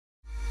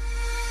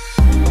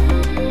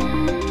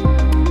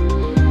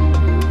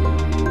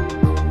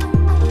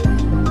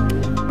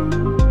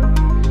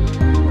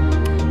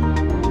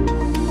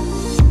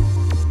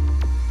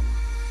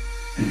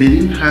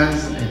Benin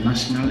has a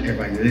national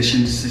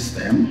evaluation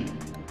system,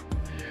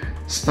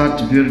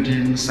 start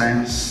building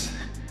since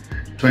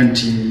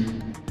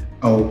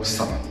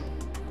 2007.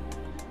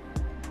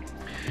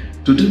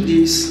 To do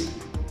this,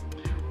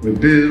 we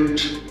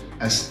built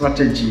a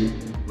strategy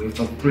with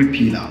 3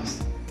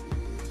 pillars.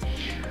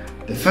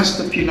 The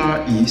first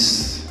pillar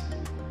is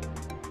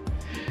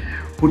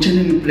putting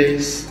in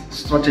place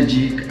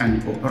strategic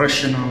and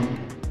operational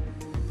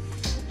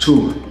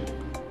tools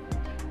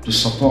to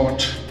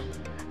support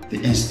the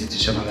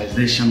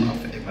institutionalization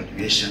of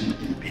evaluation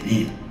in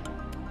Benin.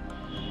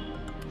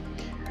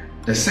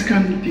 The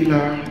second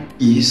pillar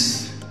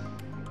is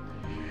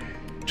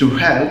to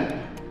help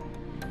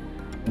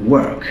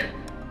work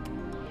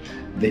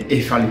the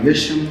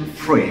evaluation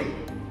frame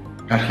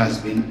that has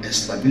been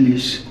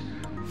established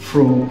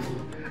through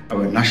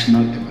our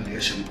national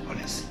evaluation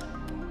policy.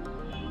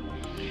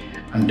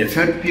 And the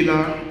third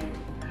pillar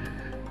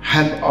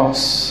helps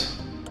us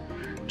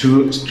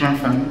to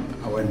strengthen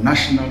our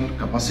national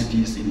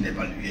capacities in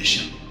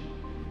evaluation.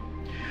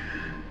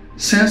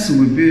 Since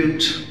we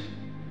built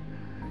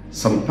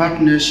some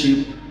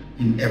partnership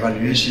in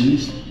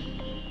evaluations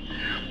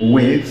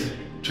with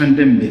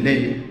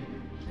C-B.E.A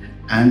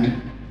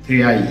and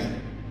 3IE.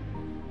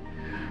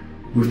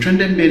 With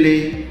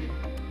C-B.E.A,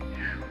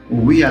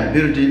 we are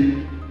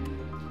building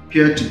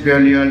peer-to-peer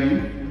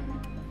learning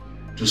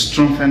to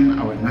strengthen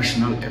our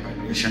national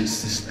evaluation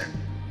system.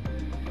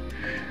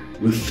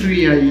 With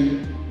 3IE,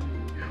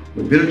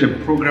 we built a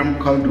program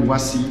called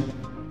WASI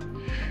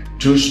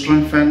to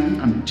strengthen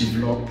and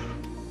develop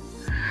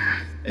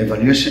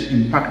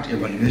impact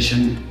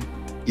evaluation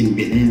in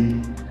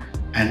Benin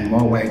and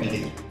more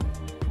widely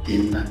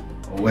in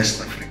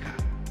West Africa.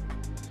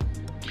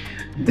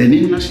 The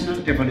Benin National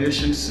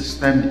Evaluation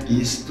System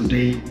is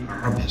today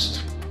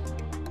robust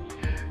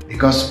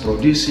because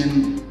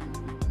producing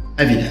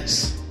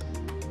evidence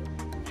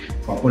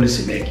for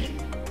policy making,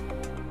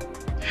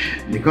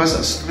 because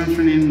of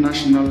strengthening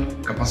national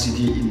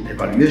capacity in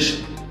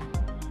evaluation,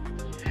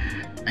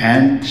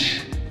 and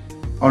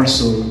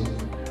also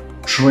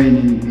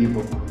training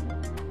people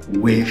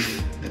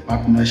with the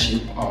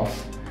partnership of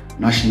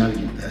national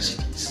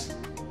universities.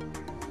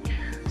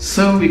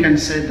 So we can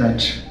say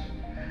that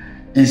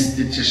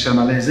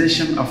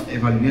institutionalization of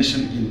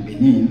evaluation in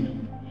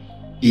Benin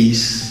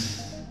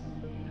is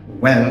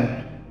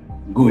well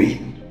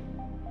going,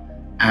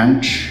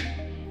 and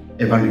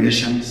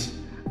evaluations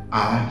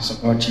are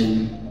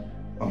supporting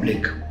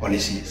public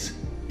policies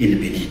in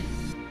Benin.